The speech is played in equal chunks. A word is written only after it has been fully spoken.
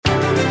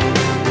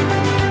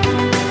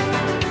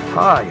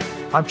Hi,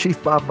 I'm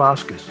Chief Bob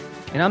Vasquez.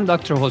 And I'm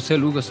Dr. Jose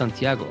Lugo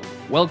Santiago.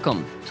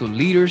 Welcome to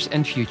Leaders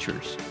and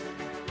Futures.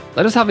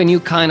 Let us have a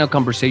new kind of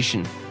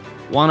conversation,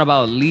 one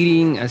about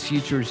leading as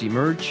futures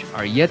emerge,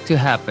 are yet to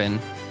happen,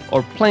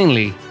 or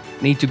plainly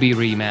need to be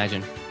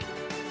reimagined.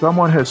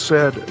 Someone has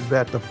said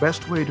that the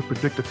best way to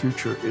predict the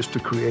future is to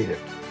create it.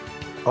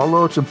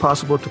 Although it's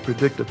impossible to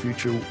predict the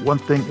future, one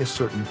thing is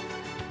certain: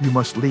 you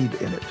must lead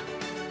in it.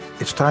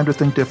 It's time to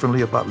think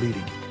differently about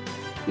leading.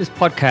 This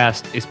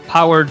podcast is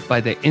powered by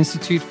the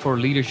Institute for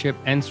Leadership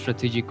and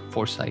Strategic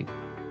Foresight.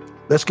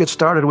 Let's get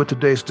started with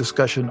today's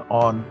discussion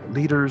on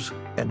leaders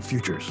and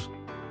futures.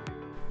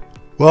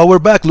 Well, we're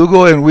back,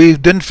 Lugo, and we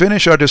didn't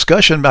finish our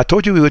discussion. I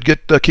told you we would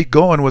keep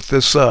going with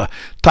this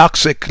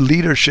toxic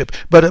leadership,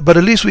 but at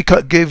least we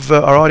gave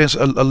our audience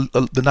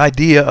an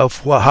idea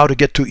of how to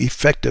get to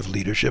effective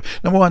leadership.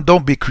 Number one,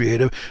 don't be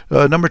creative.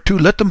 Number two,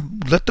 let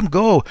them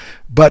go.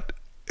 But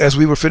as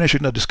we were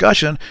finishing the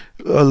discussion,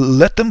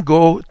 let them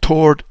go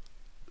toward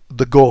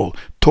the goal,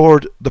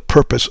 toward the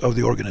purpose of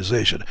the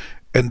organization.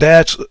 And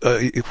that's,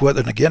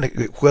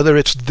 whether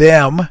it's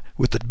them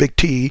with the big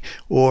T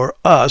or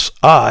us,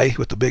 I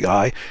with the big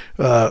I,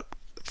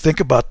 think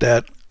about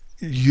that.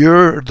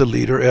 You're the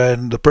leader,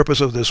 and the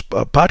purpose of this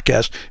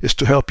podcast is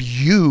to help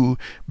you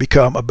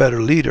become a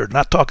better leader,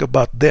 not talk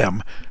about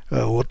them.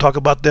 We'll talk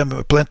about them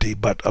plenty,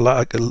 but a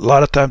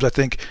lot of times I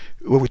think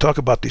when we talk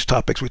about these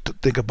topics, we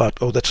think about,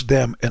 oh, that's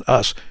them and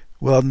us.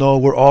 Well, no,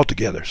 we're all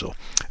together. So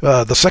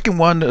the second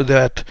one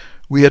that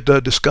we had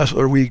discussed,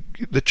 or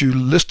that you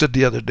listed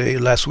the other day,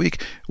 last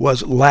week,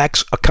 was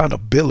lacks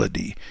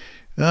accountability.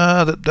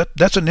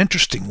 That's an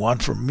interesting one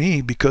for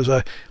me because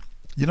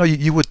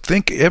you would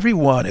think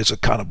everyone is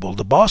accountable.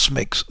 The boss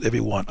makes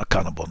everyone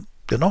accountable.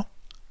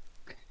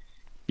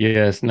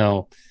 Yes,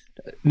 no,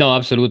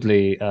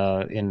 absolutely.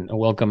 And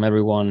welcome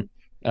everyone.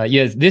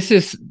 Yes, this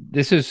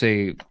is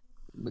a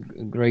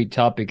great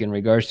topic in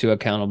regards to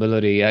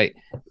accountability.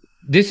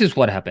 This is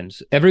what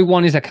happens.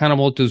 Everyone is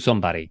accountable to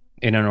somebody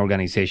in an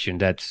organization.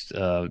 That's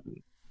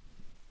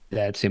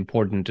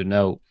important to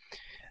know.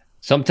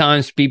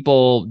 Sometimes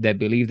people that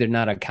believe they're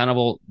not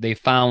accountable, they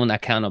found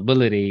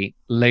accountability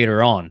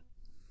later on.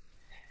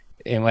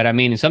 And what I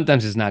mean is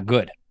sometimes it's not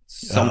good.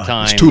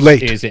 Sometimes it's too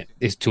late.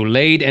 It's too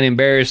late and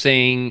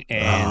embarrassing,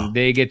 and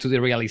they get to the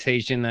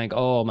realization like,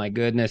 oh my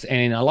goodness.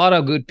 And a lot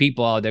of good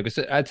people out there, because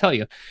I tell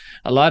you,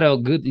 a lot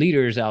of good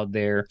leaders out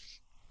there,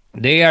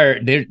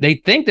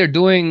 they think they're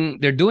doing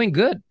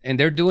good and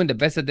they're doing the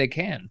best that they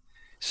can.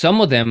 Some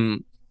of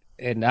them,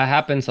 and that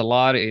happens a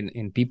lot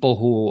in people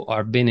who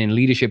are been in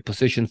leadership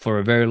positions for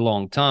a very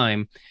long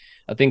time.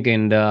 I think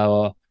in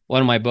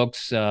one of my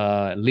books,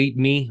 Lead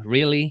Me,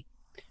 Really,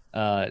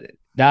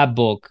 that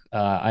book,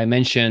 I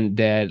mentioned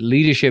that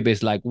leadership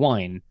is like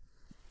wine.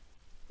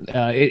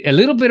 A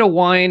little bit of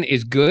wine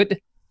is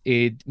good.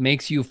 It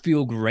makes you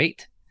feel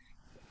great.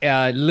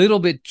 A little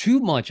bit too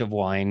much of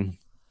wine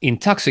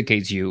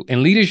intoxicates you,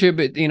 and leadership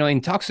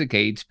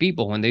intoxicates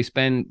people.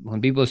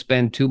 When people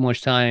spend too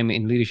much time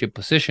in leadership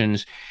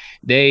positions,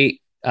 they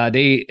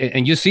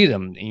and you see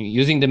them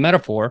using the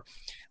metaphor.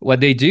 What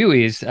they do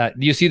is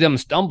you see them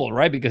stumble,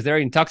 right? Because they're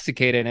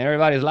intoxicated and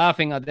everybody's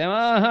laughing at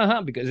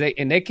them because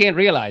they can't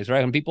realize,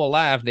 right? When people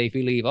laugh, they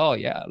believe, oh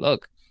yeah,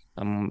 look,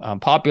 I'm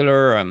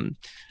popular, I'm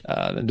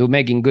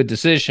making good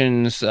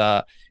decisions,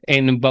 but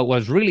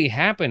what's really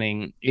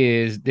happening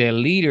is the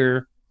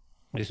leader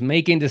is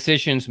making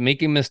decisions,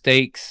 making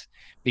mistakes,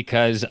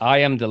 because I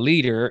am the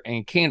leader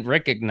and can't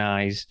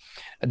recognize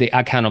the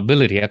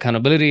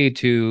accountability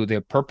to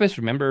their purpose.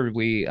 Remember,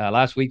 we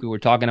last week we were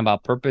talking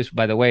about purpose.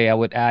 By the way, I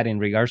would add in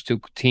regards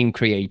to team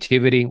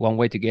creativity, one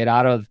way to get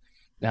out of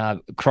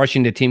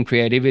crushing the team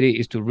creativity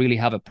is to really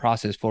have a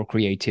process for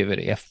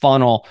creativity, a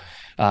funnel.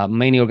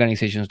 Many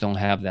organizations don't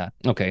have that.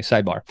 Okay,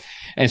 sidebar.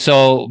 And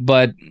so,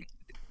 but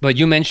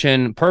you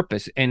mentioned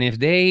purpose, and if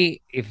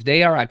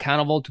they are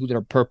accountable to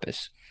their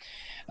purpose,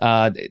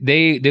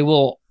 they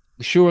will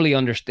surely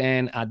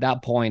understand at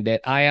that point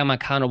that I am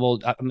accountable.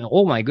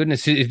 Oh my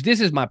goodness, if this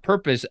is my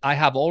purpose, I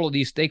have all of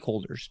these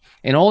stakeholders,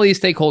 and all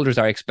these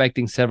stakeholders are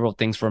expecting several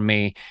things from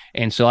me,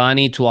 and so I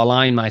need to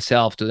align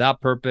myself to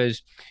that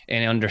purpose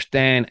and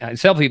understand and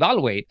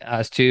self-evaluate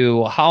as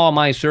to how am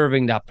I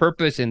serving that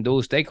purpose and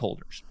those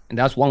stakeholders. And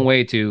that's one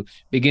way to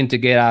begin to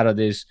get out of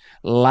this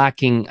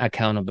lacking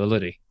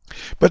accountability.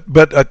 But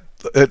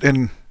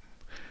and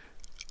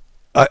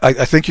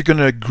I think you're going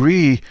to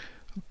agree,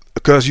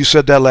 because you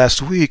said that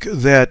last week,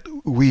 that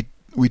we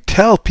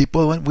tell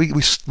people, and we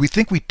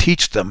think we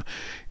teach them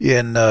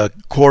in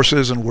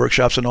courses and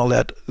workshops and all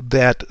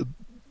that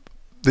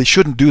they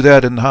shouldn't do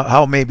that, and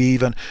how maybe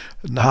even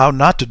how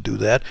not to do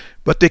that,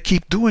 but they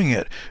keep doing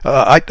it.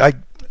 I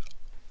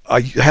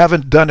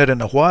haven't done it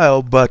in a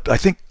while, but I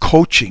think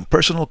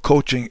personal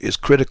coaching is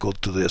critical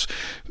to this.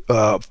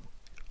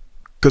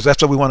 Because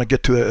that's what we want to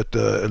get to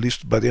at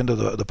least by the end of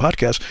the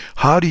podcast.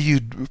 How do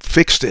you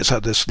fix this? How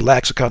this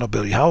lacks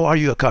accountability? How are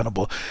you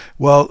accountable?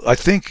 Well, I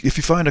think if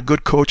you find a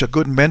good coach, a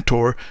good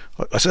mentor,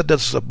 I said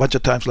this a bunch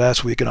of times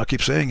last week, and I'll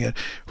keep saying it,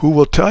 who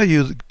will tell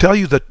you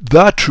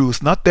the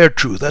truth, not their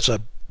truth. That's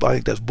a I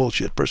think that's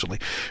bullshit personally.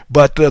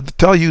 But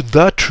tell you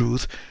the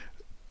truth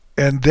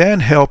and then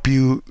help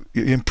you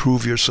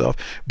improve yourself.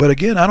 But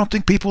again, I don't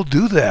think people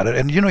do that.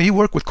 And you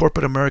work with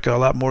corporate America a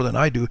lot more than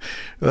I do.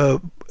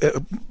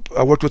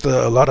 I worked with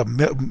a lot of,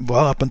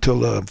 up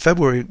until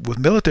February, with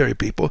military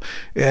people.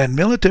 And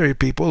military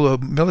people,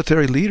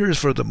 military leaders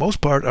for the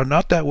most part, are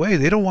not that way.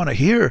 They don't want to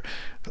hear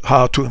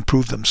how to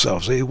improve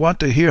themselves. They want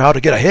to hear how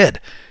to get ahead.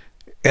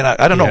 And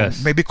I don't know,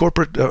 maybe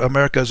corporate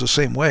America is the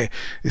same way.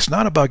 It's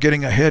not about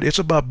getting ahead. It's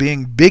about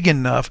being big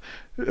enough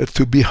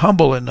to be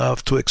humble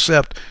enough to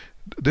accept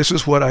this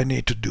is what I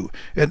need to do.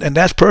 And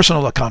that's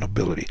personal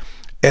accountability.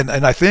 And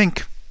I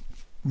think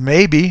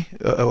maybe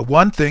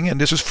one thing, and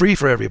this is free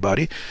for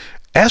everybody,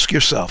 ask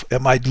yourself,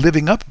 am I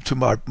living up to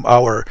my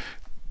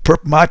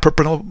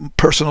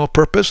personal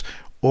purpose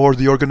or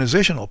the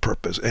organizational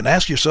purpose? And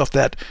ask yourself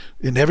that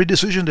in every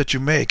decision that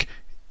you make.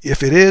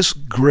 If it is,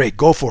 great,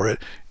 go for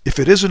it. If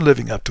it isn't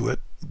living up to it,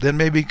 then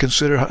maybe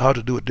consider how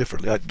to do it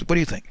differently. What do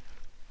you think?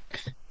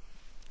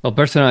 Well,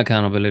 personal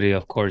accountability,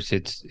 of course,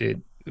 it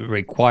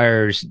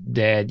requires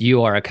that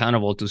you are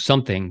accountable to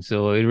something.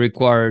 So it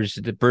requires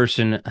the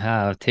person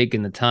have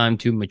taken the time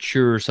to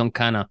mature some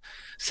kind of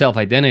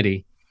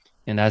self-identity.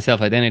 And that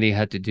self-identity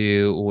had to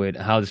do with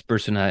how this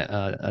person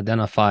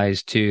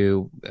identifies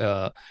to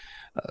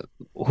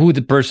who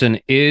the person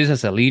is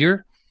as a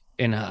leader,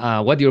 and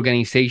what the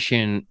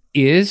organization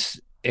is,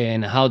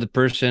 and how the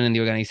person and the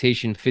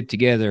organization fit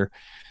together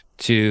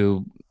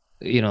to,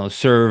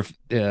 serve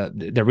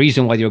the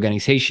reason why the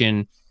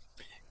organization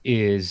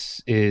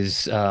is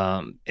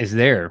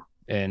there.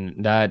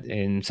 And that,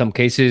 in some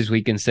cases,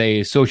 we can say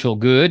is social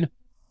good.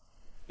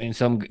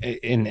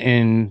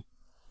 In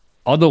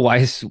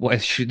otherwise, why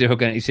should the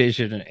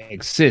organization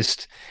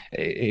exist?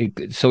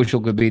 Social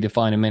could be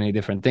defined in many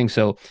different things.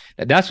 So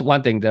that's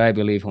one thing that I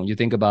believe when you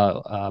think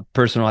about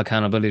personal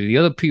accountability. The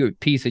other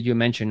piece that you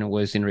mentioned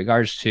was in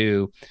regards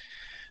to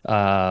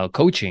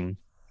coaching,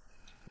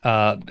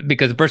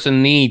 because the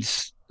person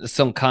needs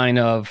some kind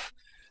of,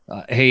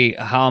 hey,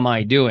 how am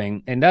I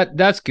doing? And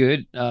that's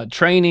good.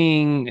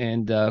 Training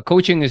and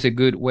coaching is a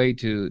good way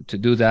to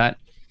do that.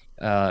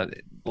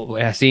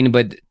 I've seen,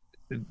 but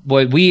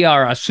we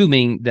are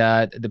assuming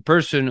that the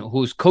person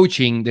who's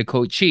coaching the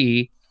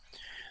coachee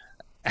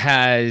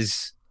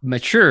has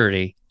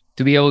maturity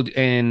to be able to,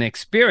 and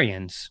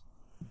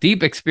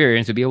deep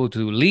experience to be able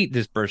to lead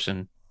this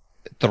person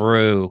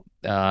through.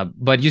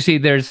 But you see,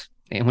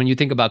 when you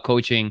think about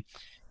coaching,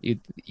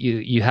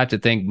 you have to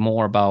think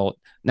more about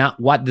not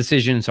what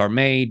decisions are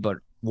made, but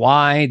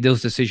why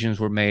those decisions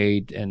were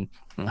made and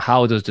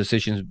how those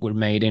decisions were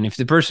made. And if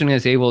the person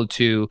is able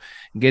to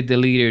get the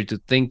leader to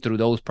think through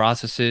those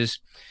processes,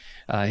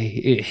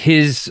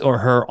 his or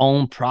her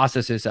own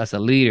processes as a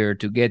leader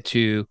to get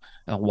to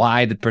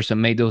why the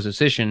person made those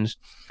decisions,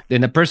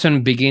 then the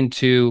person begin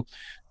to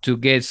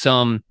get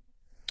some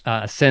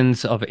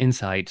sense of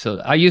insight. So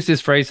I use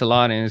this phrase a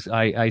lot, and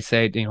I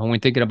said, when we're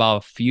thinking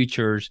about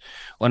futures,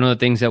 one of the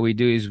things that we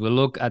do is we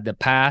look at the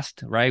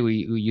past, right?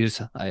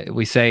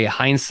 We say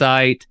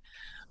hindsight,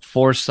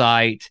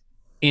 foresight,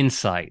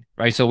 insight,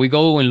 right? So we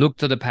go and look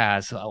to the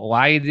past.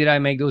 Why did I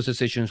make those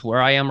decisions?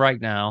 Where I am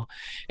right now,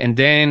 and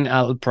then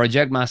I'll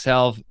project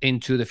myself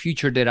into the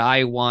future that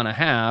I want to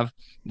have,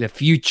 the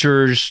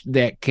futures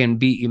that can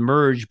be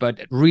emerged, but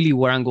really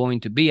where I'm going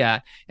to be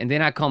at. And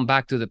then I come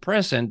back to the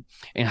present,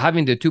 and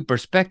having the two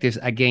perspectives,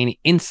 I gain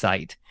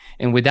insight.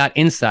 And with that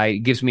insight, it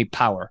gives me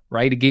power,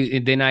 right?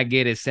 Then I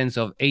get a sense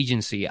of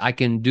agency. I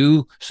can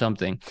do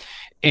something.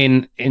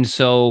 And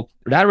so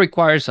that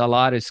requires a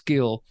lot of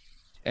skill,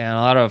 and a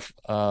lot of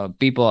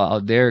people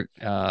out there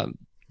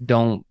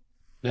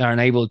aren't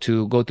able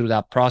to go through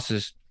that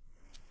process.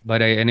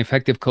 But an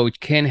effective coach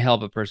can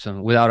help a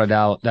person, without a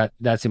doubt.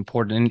 That's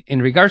important. In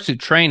regards to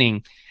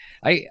training,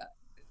 I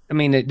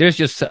mean, there's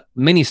just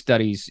many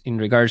studies in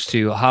regards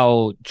to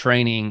how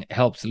training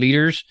helps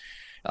leaders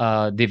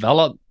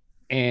develop.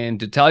 And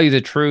to tell you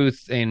the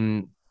truth,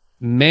 in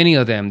many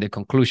of them, the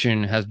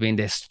conclusion has been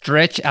the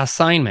stretch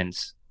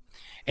assignments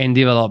and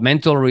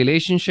developmental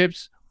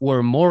relationships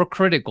were more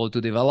critical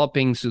to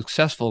developing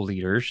successful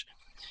leaders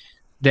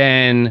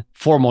than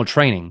formal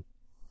training.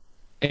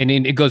 And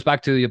it goes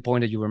back to the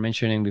point that you were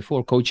mentioning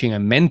before, coaching a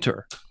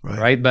mentor,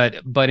 right?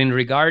 But in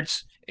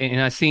regards, and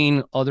I've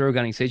seen other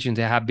organizations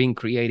that have been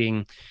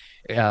creating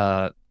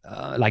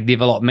like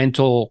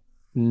developmental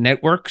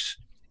networks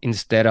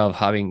instead of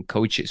having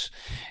coaches,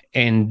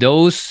 and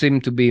those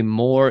seem to be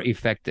more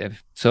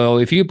effective. So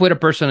if you put a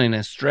person in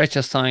a stretch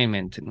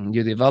assignment, and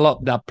you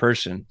develop that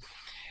person,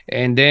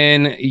 and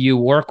then you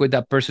work with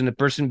that person, the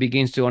person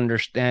begins to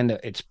understand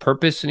its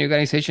purpose in the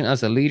organization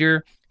as a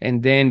leader,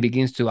 and then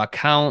begins to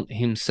account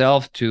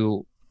himself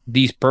to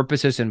these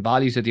purposes and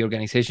values that the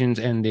organizations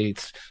and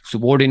its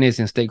subordinates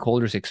and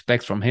stakeholders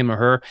expect from him or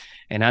her.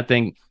 And I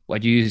think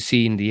what you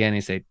see in the end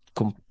is a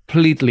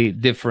completely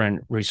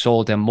different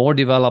result, a more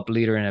developed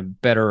leader and a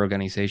better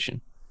organization.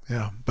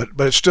 Yeah, but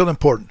it's still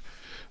important.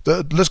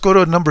 Let's go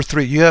to number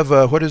 3. You have,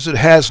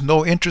 has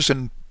no interest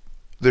in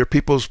their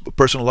people's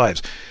personal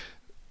lives.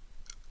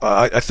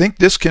 I think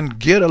this can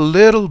get a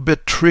little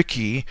bit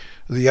tricky.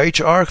 The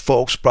HR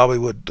folks probably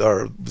would,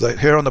 or the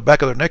hair on the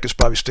back of their neck is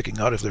probably sticking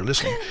out if they're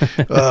listening.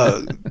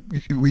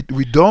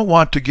 We don't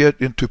want to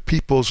get into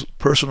people's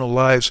personal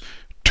lives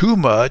too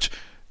much,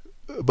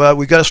 but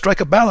we got to strike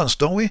a balance,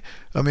 don't we?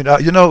 I mean, I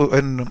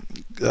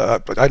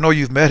know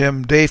you've met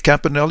him, Dave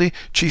Campanelli,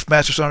 Chief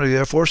Master Sergeant of the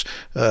Air Force.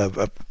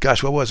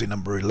 Gosh, what was he,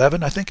 number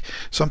 11, I think?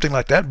 Something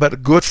like that, but a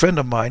good friend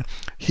of mine.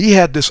 He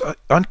had this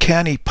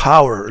uncanny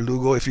power,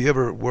 Lugo, if you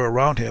ever were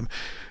around him,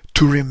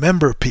 to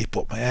remember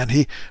people, man.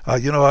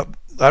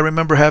 I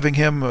remember having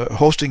him,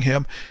 hosting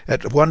him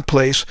at one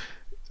place,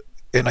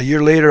 and a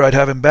year later I'd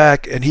have him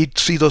back, and he'd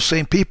see those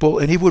same people,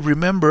 and he would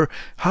remember,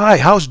 hi,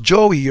 how's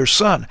Joey, your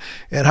son?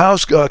 And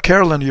how's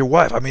Carolyn, your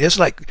wife? I mean, it's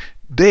like,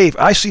 Dave,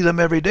 I see them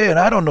every day, and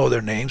I don't know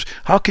their names.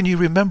 How can you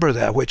remember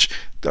that? Which,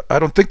 I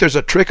don't think there's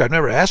a trick. I've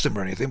never asked him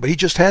or anything, but he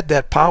just had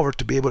that power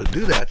to be able to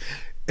do that.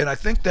 And I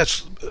think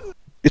it's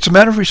a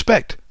matter of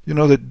respect,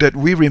 that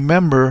we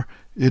remember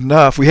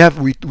enough. We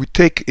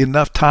take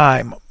enough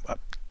time,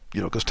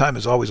 because time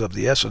is always of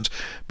the essence,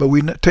 but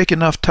we take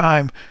enough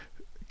time,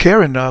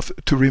 care enough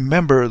to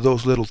remember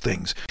those little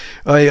things.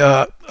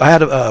 I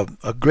had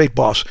a great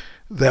boss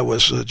that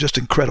was just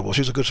incredible.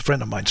 She's a good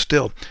friend of mine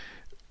still,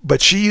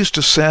 but she used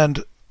to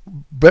send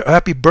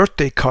happy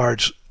birthday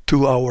cards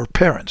to our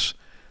parents,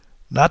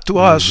 not to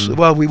us.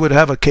 Well, we would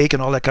have a cake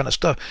and all that kind of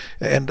stuff.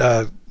 And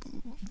this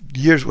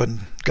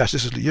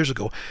is years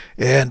ago,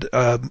 and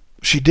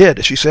she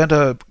did. She sent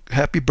a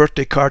happy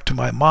birthday card to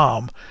my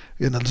mom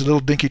in a little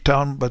dinky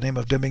town by the name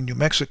of Deming, New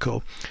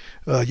Mexico,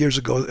 years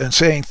ago, and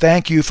saying,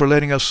 thank you for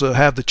letting us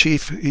have the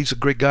chief. He's a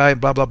great guy,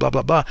 and blah, blah, blah,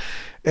 blah, blah.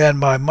 And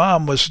my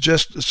mom was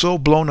just so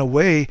blown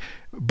away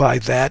by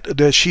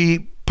that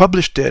she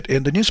published it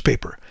in the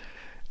newspaper.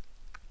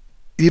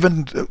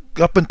 Even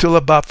up until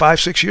about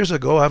 5-6 years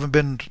ago, I haven't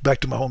been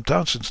back to my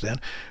hometown since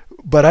then,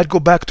 but I'd go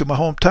back to my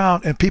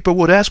hometown and people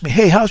would ask me,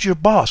 hey, how's your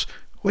boss?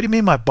 What do you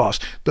mean my boss?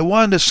 The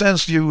one that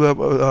sends you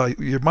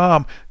your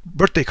mom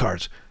birthday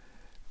cards.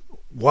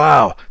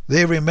 Wow,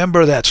 they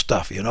remember that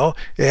stuff,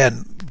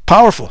 and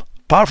powerful.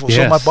 Yes.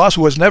 So my boss,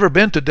 who has never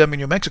been to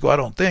Deming, New Mexico, I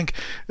don't think,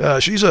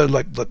 she's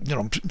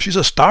she's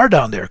a star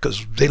down there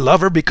because they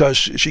love her because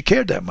she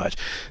cared that much.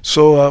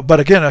 So, but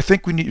again, I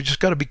think we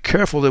just got to be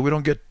careful that we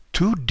don't get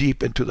too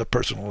deep into the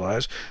personal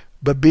lives,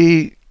 but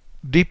be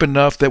deep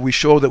enough that we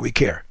show that we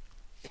care.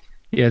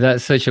 Yeah,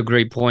 that's such a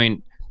great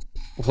point.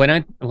 When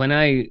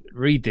I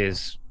read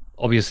this,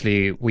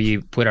 obviously we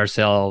put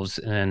ourselves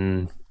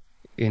in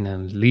a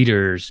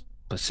leader's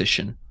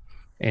position,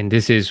 and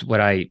this is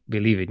what I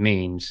believe it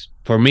means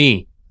for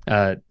me.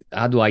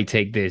 How do I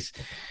take this?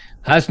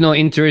 Has no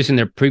interest in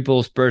their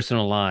people's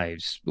personal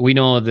lives. We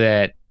know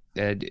that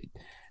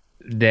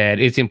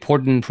it's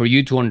important for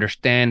you to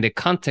understand the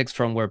context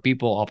from where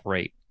people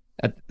operate.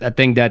 I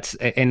think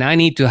and I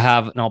need to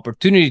have an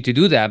opportunity to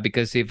do that,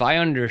 because if I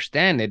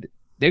understand it,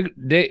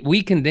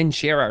 we can then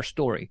share our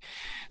story.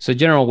 So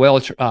General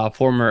Welch,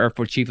 former Air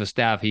Force Chief of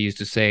Staff, he used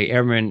to say,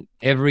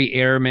 every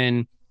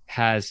airman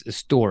has a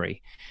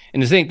story.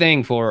 And the same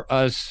thing for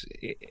us,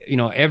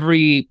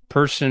 every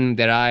person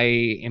that I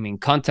am in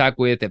contact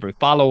with, every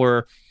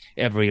follower,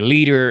 every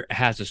leader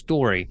has a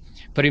story.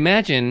 But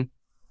imagine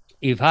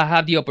if I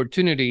have the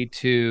opportunity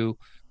to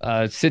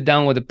sit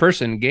down with a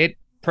person, get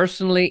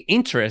personally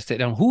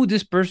interested in who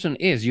this person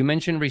is. You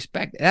mentioned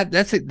respect.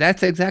 That's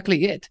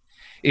exactly it.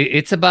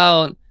 It's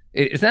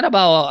not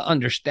about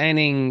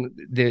understanding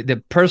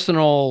the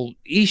personal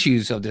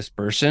issues of this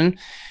person.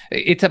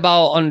 It's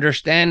about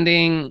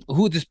understanding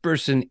who this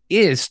person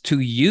is to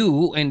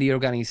you and the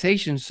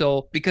organization.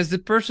 So, because the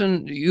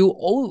person, you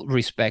owe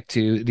respect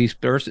to these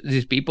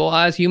people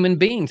as human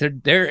beings.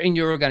 They're in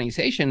your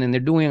organization and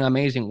they're doing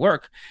amazing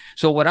work.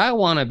 So what I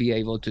want to be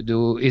able to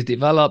do is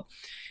develop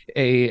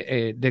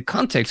the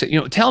context.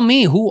 Tell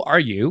me, who are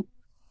you?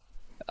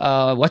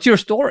 What's your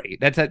story?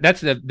 That's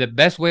the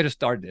best way to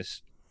start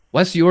this.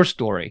 What's your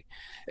story?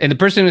 And the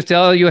person will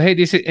tell you, hey,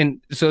 this is,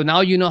 and so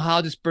now you know how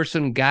this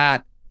person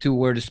got to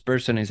where this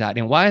person is at.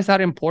 And why is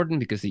that important?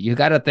 Because you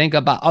got to think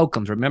about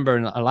outcomes.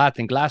 Remember, I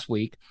think last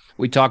week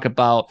we talked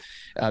about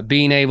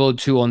being able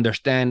to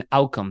understand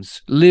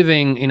outcomes,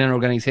 living in an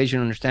organization,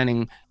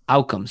 understanding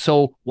outcomes.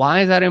 So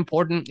why is that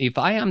important? If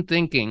I am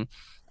thinking,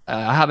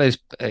 I have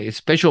a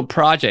special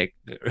project.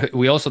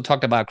 We also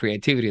talked about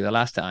creativity the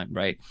last time,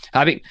 right?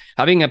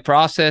 Having a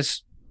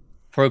process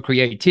for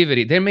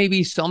creativity, there may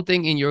be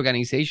something in your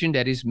organization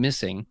that is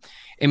missing.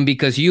 And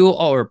because you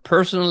are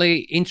personally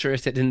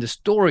interested in the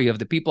story of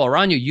the people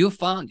around you, you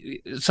found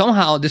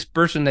somehow this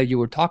person that you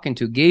were talking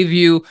to gave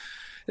you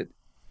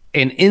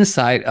an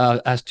insight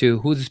as to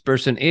who this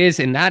person is.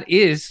 And that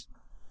is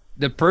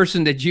the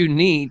person that you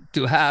need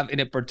to have in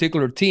a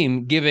particular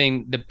team,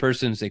 giving the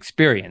person's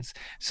experience.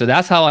 So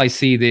that's how I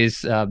see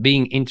this,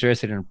 being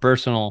interested in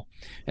personal,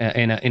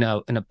 in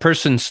a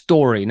person's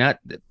story, not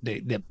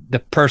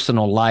the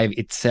personal life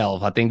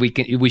itself. I think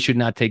we should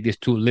not take this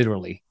too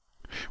literally.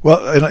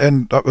 Well,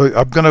 and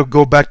I'm going to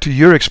go back to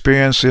your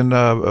experience in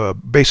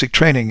basic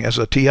training as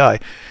a TI.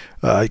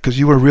 because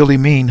you were really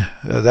mean.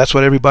 That's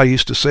what everybody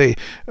used to say.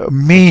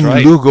 Mean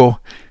right. Lugo.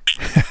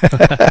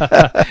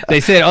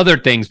 They said other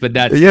things, but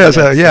that's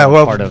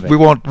well, part of it.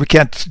 We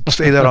can't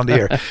say that on the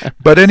air.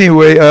 But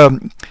anyway,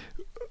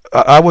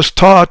 I was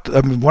taught.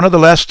 One of the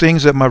last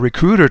things that my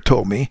recruiter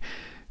told me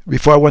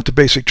before I went to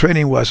basic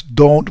training was,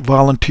 don't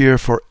volunteer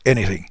for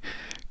anything.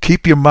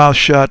 Keep your mouth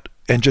shut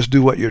and just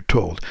do what you're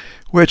told.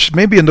 Which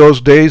maybe in those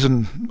days,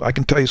 and I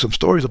can tell you some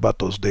stories about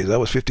those days. That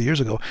was 50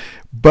 years ago,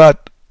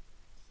 but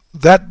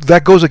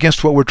that goes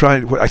against what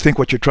I think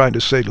what you're trying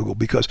to say, Lugo,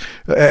 because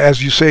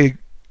as you say,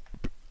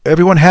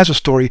 everyone has a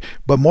story,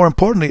 but more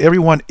importantly,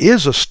 everyone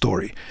is a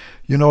story.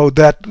 You know,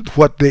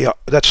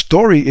 that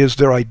story is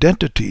their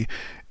identity,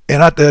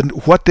 and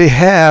what they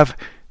have,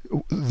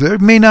 they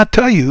may not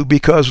tell you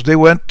because they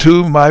went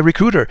to my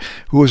recruiter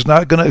who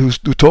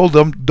told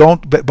them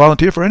don't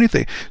volunteer for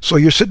anything. So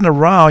you're sitting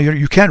around,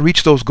 you can't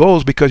reach those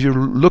goals because you're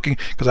looking.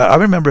 Because I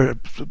remember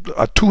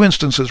 2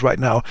 instances right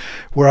now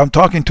where I'm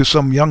talking to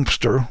some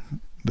youngster.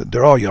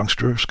 They're all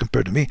youngsters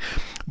compared to me,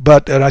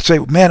 and I say,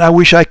 man, I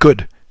wish I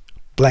could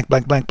blank,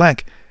 blank, blank,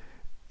 blank.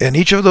 And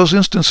each of those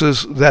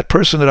instances, that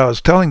person that I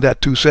was telling that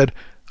to said,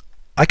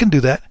 I can do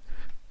that.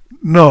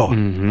 No,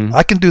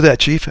 I can do that,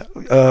 Chief.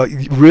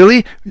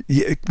 Really?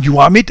 You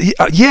want me to?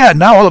 Yeah,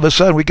 now all of a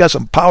sudden we got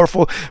some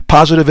powerful,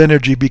 positive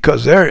energy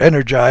because they're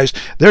energized.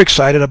 They're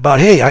excited about,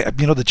 hey,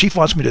 the Chief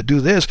wants me to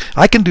do this.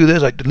 I can do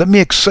this. Let me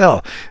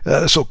excel.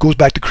 So it goes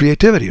back to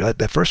creativity, right?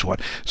 That first one.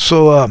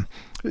 So,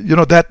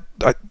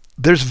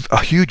 there's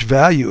a huge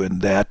value in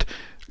that,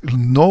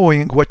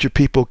 knowing what your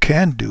people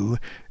can do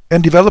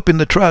and developing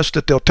the trust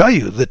that they'll tell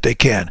you that they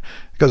can.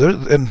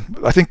 And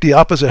I think the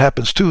opposite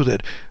happens too,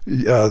 that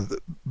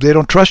they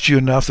don't trust you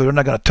enough, so they're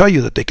not going to tell you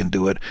that they can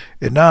do it,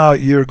 and now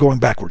you're going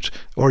backwards,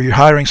 or you're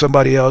hiring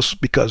somebody else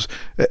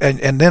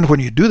and then when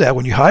you do that,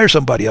 when you hire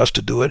somebody else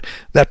to do it,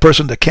 that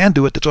person that can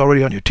do it that's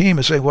already on your team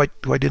is saying, why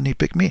didn't he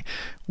pick me?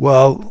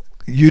 Well,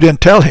 you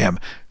didn't tell him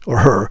or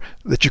her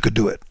that you could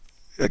do it.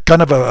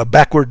 Kind of a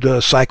backward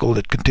cycle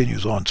that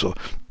continues on. So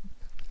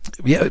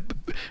yeah,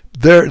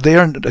 they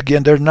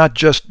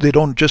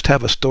don't just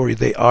have a story,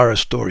 they are a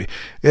story.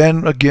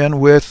 And again,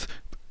 with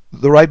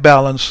the right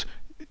balance,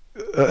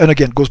 and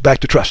again, goes back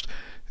to trust.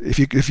 If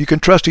you can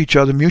trust each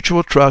other,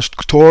 mutual trust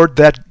toward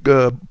that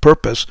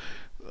purpose,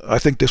 I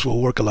think this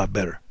will work a lot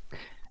better.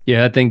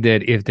 Yeah, I think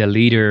that if the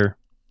leader,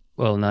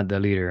 well, not the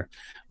leader,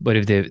 but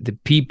if the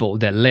people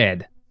that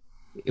led,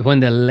 when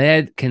the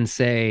led can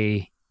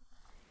say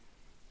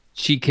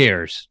she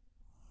cares,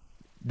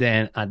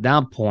 then at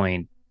that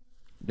point,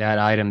 that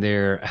item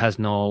there has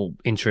no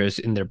interest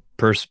in their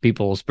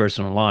people's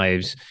personal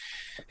lives.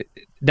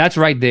 That's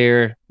right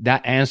there.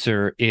 That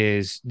answer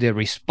is the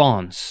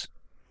response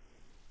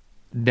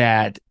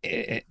that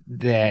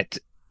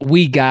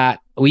we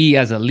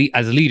as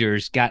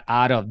leaders got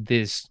out of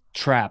this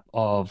trap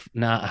of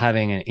not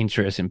having an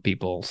interest in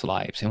people's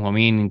lives. And when I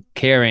mean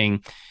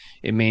caring,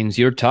 it means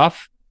you're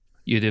tough,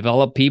 you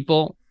develop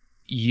people,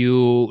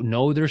 you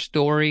know their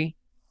story,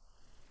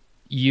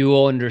 you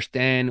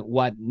understand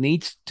what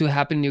needs to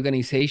happen in the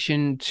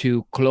organization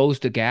to close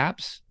the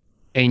gaps,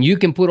 and you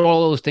can put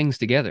all those things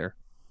together.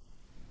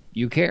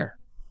 You care.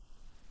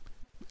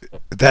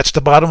 That's the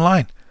bottom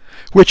line,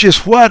 which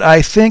is what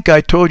I think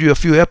I told you a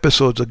few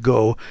episodes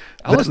ago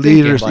that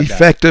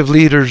effective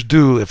leaders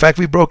do. In fact,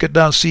 we broke it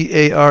down,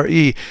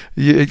 CARE.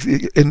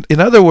 In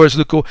other words,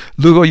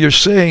 Lugo, you're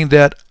saying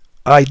that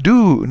I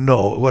do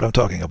know what I'm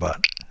talking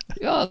about.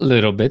 A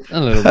little bit. A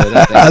little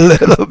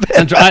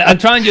bit. I'm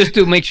trying just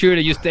to make sure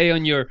that you stay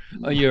on your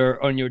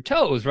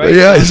toes, right?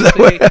 Yeah,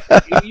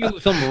 give you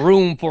some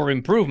room for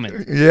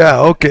improvement. Yeah.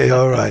 Okay.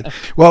 All right.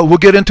 Well, we'll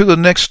get into the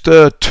next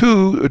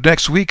two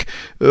next week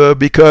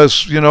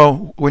because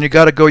when you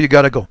gotta go, you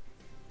gotta go.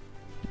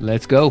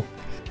 Let's go.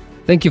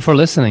 Thank you for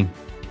listening.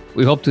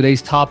 We hope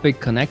today's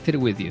topic connected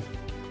with you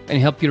and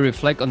helped you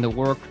reflect on the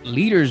work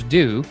leaders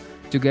do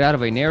to get out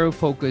of a narrow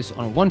focus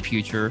on one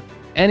future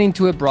and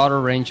into a broader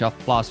range of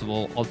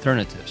plausible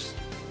alternatives.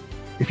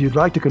 If you'd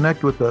like to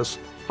connect with us,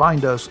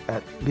 find us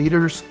at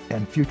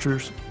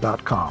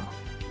leadersandfutures.com.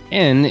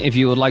 And if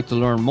you would like to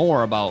learn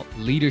more about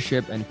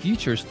leadership and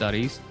future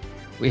studies,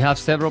 we have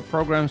several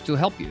programs to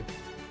help you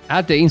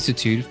at the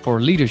Institute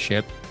for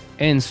Leadership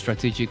and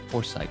Strategic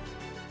Foresight.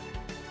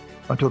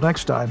 Until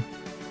next time,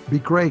 be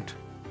great.